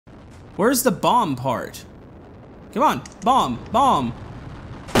Where's the bomb part? Come on, bomb, bomb.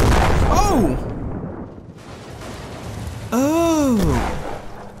 Oh! Oh!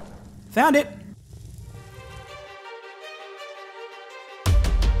 Found it.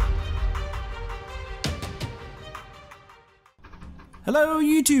 Hello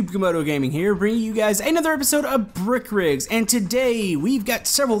YouTube, Camodo Gaming here, bringing you guys another episode of Brick Rigs, and today we've got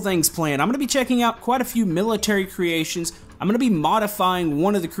several things planned. I'm going to be checking out quite a few military creations. I'm going to be modifying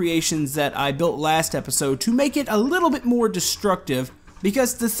one of the creations that I built last episode to make it a little bit more destructive,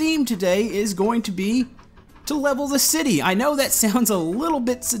 because the theme today is going to be to level the city. I know that sounds a little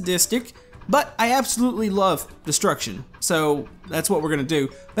bit sadistic, but I absolutely love destruction, so that's what we're going to do.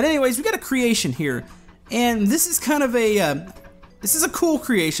 But anyways, we got a creation here, and this is kind of a... This is a cool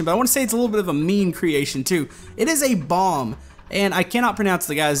creation, but I want to say it's a little bit of a mean creation too. It is a bomb, and I cannot pronounce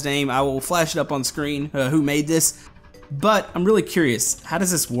the guy's name. I will flash it up on screen who made this, but I'm really curious. How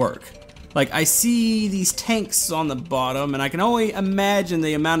does this work? Like, I see these tanks on the bottom, and I can only imagine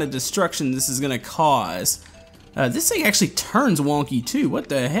the amount of destruction this is going to cause. This thing actually turns wonky too. What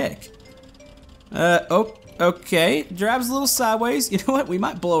the heck? Oh, okay. Drives a little sideways. You know what? We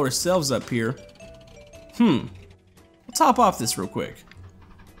might blow ourselves up here. Let's hop off this real quick.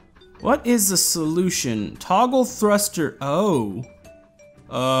 What is the solution? Toggle thruster. Oh.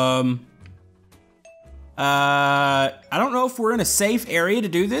 I don't know if we're in a safe area to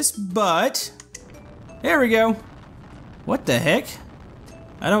do this, but there we go. What the heck?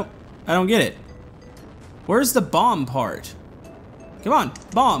 I don't get it. Where's the bomb part? Come on,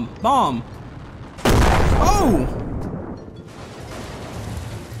 bomb, bomb. Oh!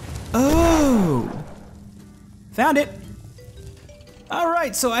 Oh! Found it.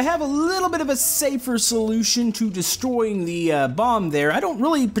 Alright, so I have a little bit of a safer solution to destroying the bomb there. I don't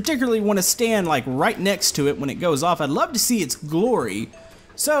really particularly want to stand like right next to it when it goes off. I'd love to see its glory.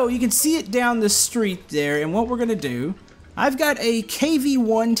 So you can see it down the street there, and what we're going to do, I've got a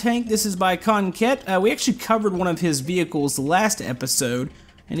KV-1 tank. This is by Conquet. We actually covered one of his vehicles last episode,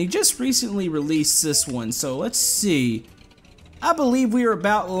 and he just recently released this one. So let's see. I believe we are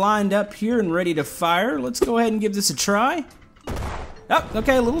about lined up here and ready to fire. Let's go ahead and give this a try. Oh,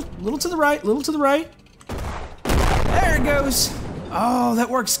 okay, a little to the right, little to the right. There it goes. Oh, that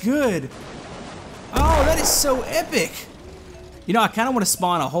works good. Oh, that is so epic. You know, I kind of want to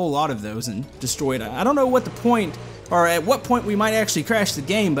spawn a whole lot of those and destroy it. I don't know what the point, or at what point we might actually crash the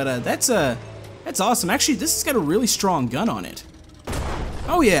game, but that's awesome. Actually, this has got a really strong gun on it.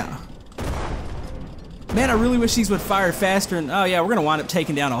 Oh yeah. Man, I really wish these would fire faster, and oh yeah, we're gonna wind up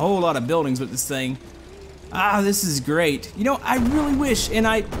taking down a whole lot of buildings with this thing. Ah, this is great. You know, I really wish, and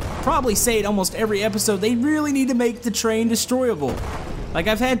I probably say it almost every episode, they really need to make the train destroyable. Like,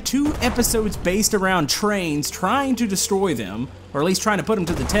 I've had 2 episodes based around trains trying to destroy them, or at least trying to put them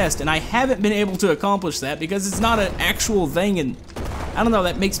to the test, and I haven't been able to accomplish that because it's not an actual thing, and I don't know,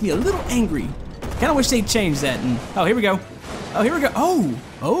 that makes me a little angry. Kinda wish they'd change that, and oh, here we go. Oh, here we go. Oh,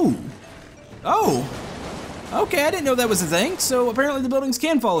 oh, oh. Okay, I didn't know that was a thing, so apparently the buildings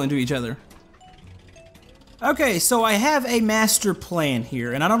can fall into each other. Okay, so I have a master plan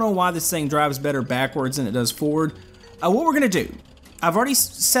here, and I don't know why this thing drives better backwards than it does forward. What we're gonna do, I've already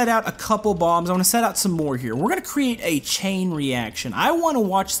set out a couple bombs, I wanna set out some more here. We're gonna create a chain reaction. I wanna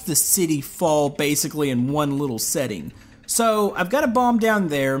watch the city fall basically in one little setting. So, I've got a bomb down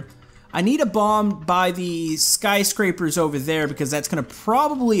there. I need a bomb by the skyscrapers over there because that's gonna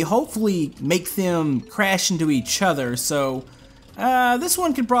probably, hopefully, make them crash into each other. So, this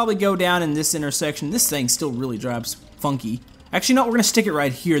one could probably go down in this intersection. This thing still really drives funky. Actually, no, we're gonna stick it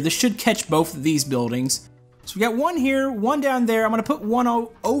right here. This should catch both of these buildings. So we got one here, one down there. I'm gonna put one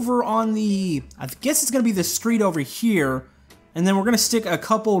over on the, I guess it's gonna be the street over here. And then we're gonna stick a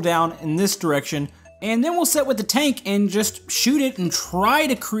couple down in this direction. And then we'll set with the tank and just shoot it and try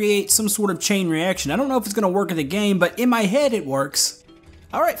to create some sort of chain reaction. I don't know if it's gonna work in the game, but in my head it works.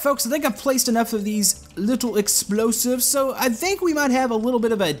 Alright folks, I think I've placed enough of these little explosives, so I think we might have a little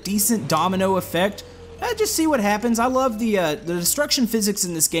bit of a decent domino effect. Just see what happens. I love the destruction physics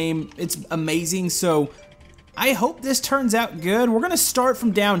in this game. It's amazing, so I hope this turns out good. We're gonna start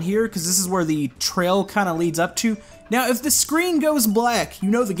from down here because this is where the trail kind of leads up to. Now, if the screen goes black, you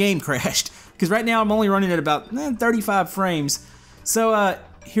know the game crashed. Because right now I'm only running at about 35 frames. So,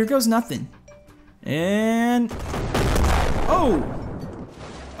 here goes nothing. And... oh!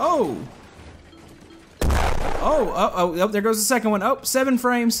 Oh! Oh, there goes the second one. Oh, 7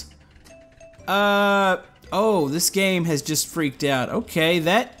 frames. Oh, this game has just freaked out. Okay,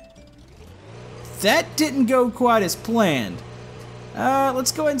 that didn't go quite as planned.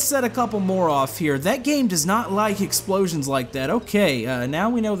 Let's go ahead and set a couple more off here. That game does not like explosions like that. Okay, now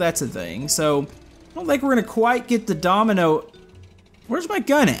we know that's a thing. So, I don't think we're gonna quite get the domino. Where's my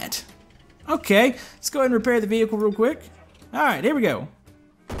gun at? Okay, let's go ahead and repair the vehicle real quick. All right, here we go.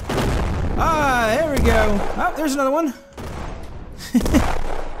 Ah, there we go. Oh, there's another one.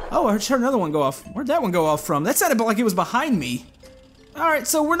 Oh, I just heard another one go off. Where'd that one go off from? That sounded like it was behind me. All right,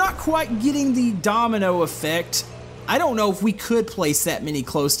 so we're not quite getting the domino effect. I don't know if we could place that many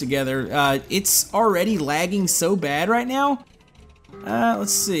close together. It's already lagging so bad right now.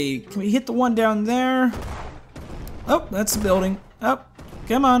 Let's see. Can we hit the one down there? Oh, that's the building. Oh,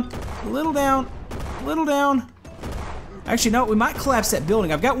 come on. A little down. A little down. Actually, no, we might collapse that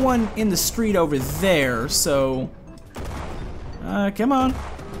building. I've got one in the street over there, so... come on.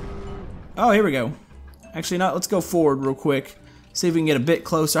 Oh, here we go. Actually, no, let's go forward real quick. See if we can get a bit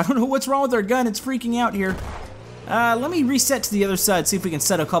closer. I don't know what's wrong with our gun. It's freaking out here. Let me reset to the other side, see if we can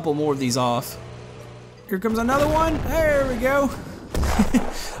set a couple more of these off. Here comes another one. There we go.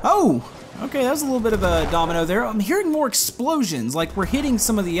 Oh, okay, that was a little bit of a domino there. I'm hearing more explosions, like we're hitting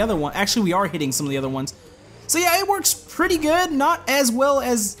some of the other ones. Actually, we are hitting some of the other ones. So yeah, it works pretty good. Not as well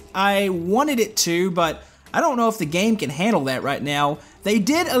as I wanted it to, but I don't know if the game can handle that right now. They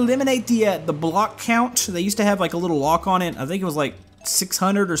did eliminate the block count. They used to have like a little lock on it. I think it was like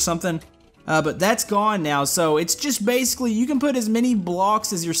 600 or something. But that's gone now, so it's just basically you can put as many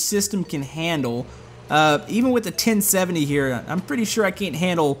blocks as your system can handle. Even with the 1070 here, I'm pretty sure I can't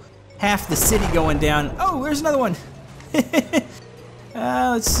handle half the city going down. Oh, there's another one.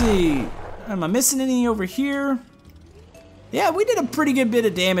 Let's see. Am I missing any over here? Yeah, we did a pretty good bit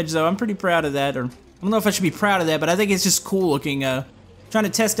of damage, though. I'm pretty proud of that. Or I don't know if I should be proud of that, but I think it's just cool looking. Trying to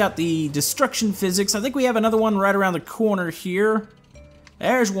test out the destruction physics. I think we have another one right around the corner here.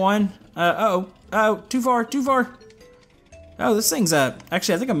 There's one. Oh, too far, too far. Oh, this thing's,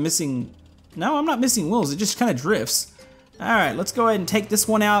 actually, I think I'm missing, no, I'm not missing wheels, it just kind of drifts. All right, let's go ahead and take this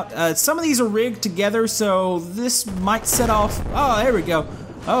one out. Some of these are rigged together, so this might set off, oh, there we go.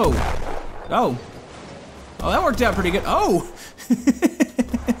 Oh, that worked out pretty good. Oh,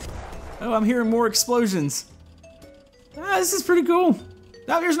 oh, I'm hearing more explosions. This is pretty cool.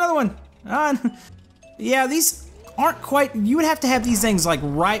 Oh, here's another one. Yeah, these aren't quite, you would have to have these things like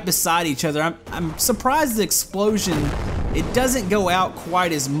right beside each other. I'm surprised the explosion, it doesn't go out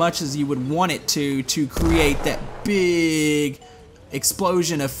quite as much as you would want it to create that big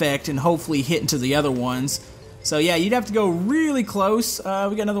explosion effect and hopefully hit into the other ones. So yeah, you'd have to go really close. We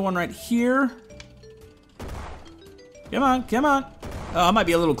got another one right here. Come on, come on. Oh, I might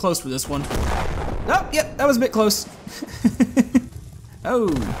be a little close for this one. Oh, yep, that was a bit close. Oh,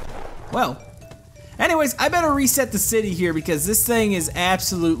 well. Anyways, I better reset the city here because this thing is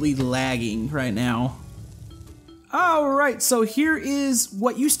absolutely lagging right now. Alright, so here is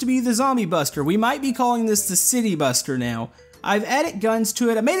what used to be the Zombie Buster. We might be calling this the City Buster now. I've added guns to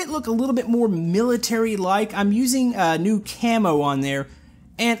it. I made it look a little bit more military-like. I'm using a new camo on there.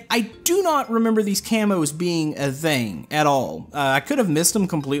 And I do not remember these camos being a thing at all. I could have missed them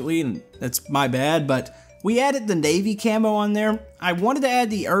completely, and that's my bad, but we added the Navy camo on there. I wanted to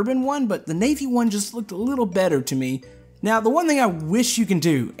add the urban one, but the Navy one just looked a little better to me. Now, the one thing I wish you can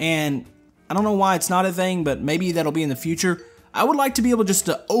do, and I don't know why it's not a thing, but maybe that'll be in the future, I would like to be able just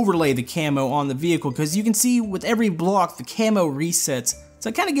to overlay the camo on the vehicle, because you can see with every block, the camo resets, so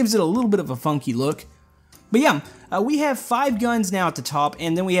it kind of gives it a little bit of a funky look. But yeah, we have 5 guns now at the top,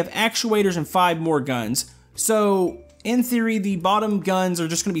 and then we have actuators and 5 more guns. So, in theory, the bottom guns are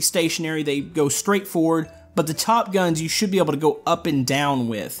just going to be stationary, they go straight forward, but the top guns you should be able to go up and down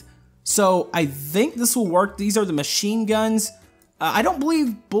with. So, I think this will work. These are the machine guns. I don't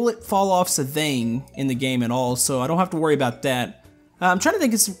believe bullet fall-off's a thing in the game at all, so I don't have to worry about that. I'm trying to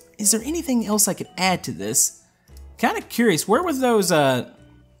think, is there anything else I could add to this? Kind of curious, where were those,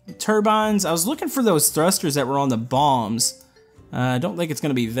 turbines? I was looking for those thrusters that were on the bombs. I don't think it's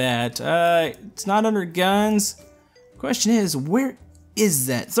gonna be that. It's not under guns. Question is, where is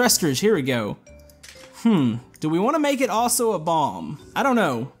that? Thrusters, here we go. Do we want to make it also a bomb? I don't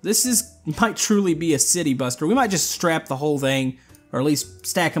know. This might truly be a city buster. We might just strap the whole thing, or at least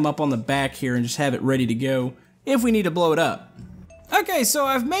stack them up on the back here and just have it ready to go if we need to blow it up. Okay, so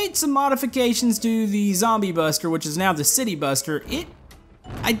I've made some modifications to the zombie buster, which is now the city buster.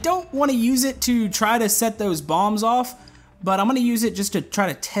 I don't want to use it to try to set those bombs off, but I'm going to use it just to try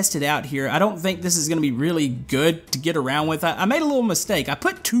to test it out here. I don't think this is going to be really good to get around with. I made a little mistake. I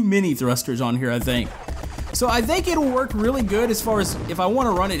put too many thrusters on here, I think. So I think it'll work really good as far as if I want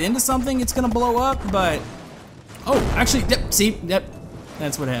to run it into something, it's going to blow up, but... Oh, actually, yep, see, yep,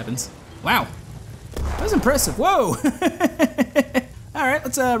 that's what happens. Wow, that was impressive. Whoa! Alright,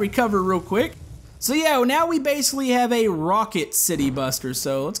 let's recover real quick. So yeah, now we basically have a rocket city buster,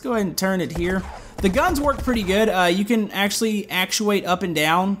 so let's go ahead and turn it here. The guns work pretty good. You can actually actuate up and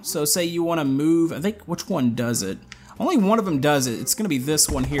down, so say you want to move, I think, which one does it? Only one of them does it. It's going to be this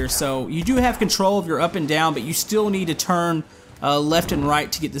one here, so you do have control of your up and down, but you still need to turn left and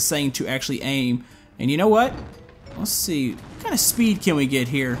right to get this thing to actually aim. And you know what? Let's see, what kind of speed can we get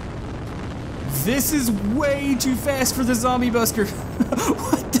here? This is way too fast for the zombie buster.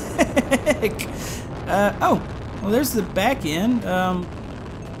 What the heck? Oh, well there's the back end.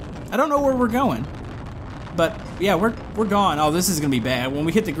 I don't know where we're going. But yeah, we're gone. Oh, this is gonna be bad. When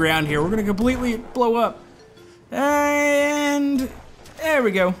we hit the ground here, we're gonna completely blow up. And there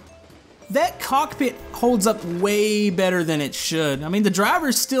we go. That cockpit holds up way better than it should. I mean, the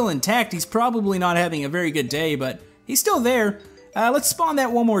driver's still intact. He's probably not having a very good day, but he's still there. Let's spawn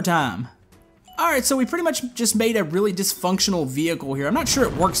that one more time. Alright, so we pretty much just made a really dysfunctional vehicle here. I'm not sure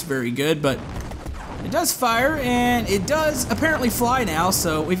it works very good, but it does fire, and it does apparently fly now,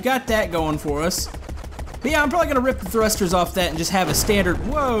 so we've got that going for us. But yeah, I'm probably gonna rip the thrusters off that and just have a standard,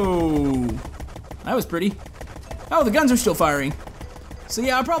 whoa. That was pretty. Oh, the guns are still firing. So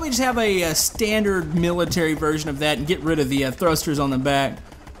yeah, I'll probably just have a standard military version of that and get rid of the thrusters on the back.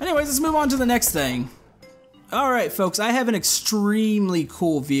 Anyways, let's move on to the next thing. Alright folks, I have an extremely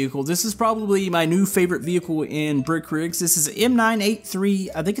cool vehicle. This is probably my new favorite vehicle in Brick Rigs. This is an M983,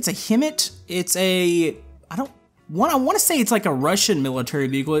 I think it's a Himmet. It's a, I want to say it's like a Russian military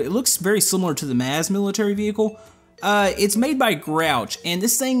vehicle. It looks very similar to the Maz military vehicle. It's made by Grouch, and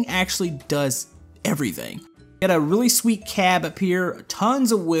this thing actually does everything. Got a really sweet cab up here,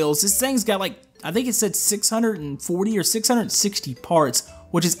 tons of wheels. This thing's got like, I think it said 640 or 660 parts,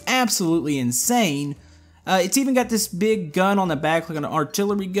 which is absolutely insane. It's even got this big gun on the back, like an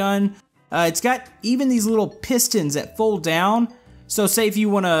artillery gun. It's got even these little pistons that fold down. So say if you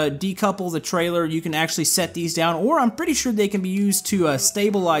want to decouple the trailer, you can actually set these down, or I'm pretty sure they can be used to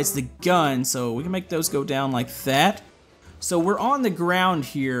stabilize the gun. So we can make those go down like that. So we're on the ground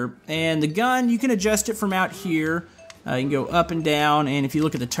here, and the gun, you can adjust it from out here. You can go up and down, and if you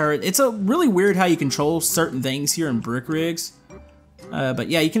look at the turret, it's a really weird how you control certain things here in Brick Rigs. But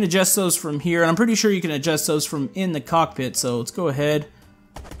yeah, you can adjust those from here, and I'm pretty sure you can adjust those from in the cockpit, so let's go ahead.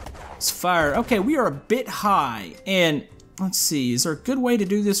 Let's fire. Okay, we are a bit high, and let's see, is there a good way to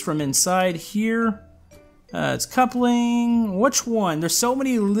do this from inside here? It's coupling, which one? There's so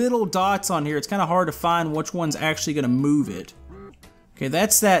many little dots on here, it's kind of hard to find which one's actually going to move it. Okay,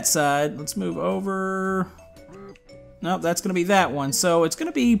 that's that side. Let's move over. Nope, that's going to be that one, so it's going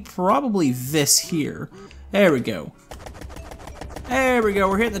to be probably this here. There we go. There we go,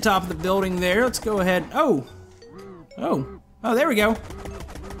 we're hitting the top of the building there. Let's go ahead. Oh, there we go.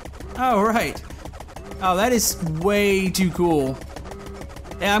 Oh, right. Oh, that is way too cool.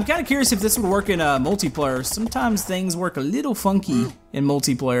 Yeah, I'm kind of curious if this would work in multiplayer. Sometimes things work a little funky in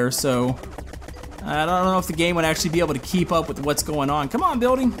multiplayer, so I don't know if the game would actually be able to keep up with what's going on. Come on,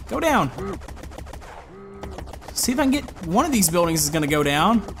 building, go down. See if I can get one of these buildings is gonna go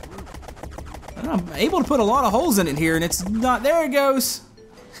down. I'm able to put a lot of holes in it here, and it's not. There it goes.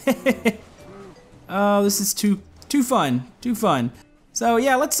 Oh, this is too fun. Too fun. So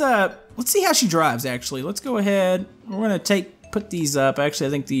yeah, let's see how she drives. Actually, let's go ahead. We're gonna put these up. Actually, I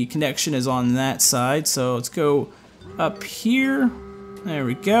think the connection is on that side. So let's go up here. There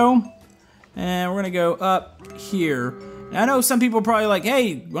we go. And we're gonna go up here. Now, I know some people are probably like,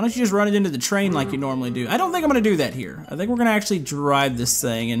 hey, why don't you just run it into the train like you normally do? I don't think I'm gonna do that here. I think we're gonna actually drive this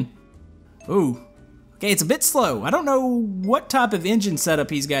thing and. Ooh, okay, it's a bit slow. I don't know what type of engine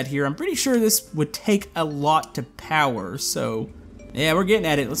setup he's got here. I'm pretty sure this would take a lot to power, so yeah, we're getting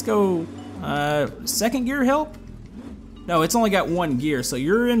at it. Let's go, second gear help? No, it's only got one gear, so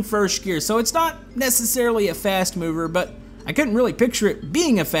you're in first gear. So it's not necessarily a fast mover, but I couldn't really picture it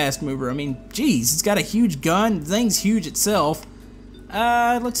being a fast mover. I mean, geez, it's got a huge gun. The thing's huge itself.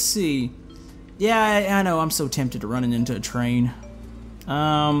 Let's see. Yeah, I know, I'm so tempted to run it into a train.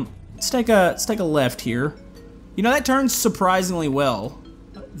 Let's take a left here. You know, that turns surprisingly well.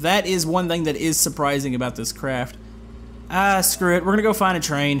 That is one thing that is surprising about this craft. Screw it. We're gonna go find a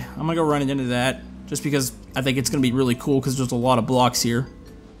train. I'm gonna go run it into that, just because I think it's gonna be really cool because there's a lot of blocks here.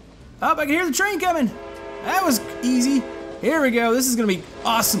 Oh, I can hear the train coming. That was easy. Here we go. This is gonna be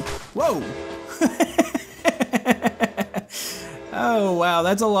awesome. Whoa. Oh, wow.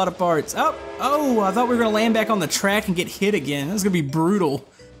 That's a lot of parts. Oh, I thought we were gonna land back on the track and get hit again. That's gonna be brutal.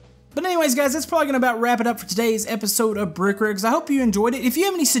 But anyways, guys, that's probably gonna about wrap it up for today's episode of Brick Rigs. I hope you enjoyed it. If you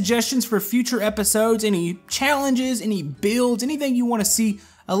have any suggestions for future episodes, any challenges, any builds, anything you want to see,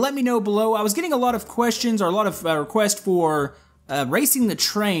 let me know below. I was getting a lot of questions or a lot of requests for racing the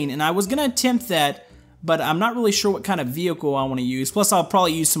train, and I was gonna attempt that, but I'm not really sure what kind of vehicle I want to use. Plus, I'll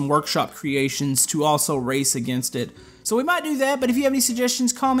probably use some workshop creations to also race against it. So we might do that, but if you have any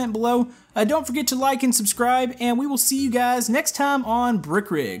suggestions, comment below. Don't forget to like and subscribe, and we will see you guys next time on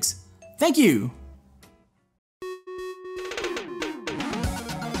Brick Rigs. Thank you!